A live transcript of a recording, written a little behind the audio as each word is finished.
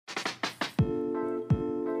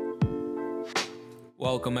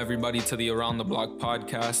Welcome, everybody, to the Around the Block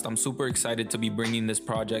podcast. I'm super excited to be bringing this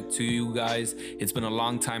project to you guys. It's been a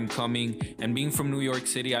long time coming, and being from New York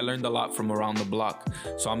City, I learned a lot from Around the Block.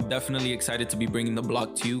 So I'm definitely excited to be bringing the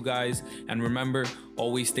block to you guys. And remember,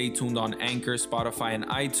 always stay tuned on Anchor, Spotify, and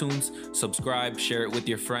iTunes. Subscribe, share it with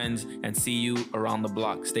your friends, and see you around the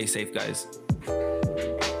block. Stay safe, guys.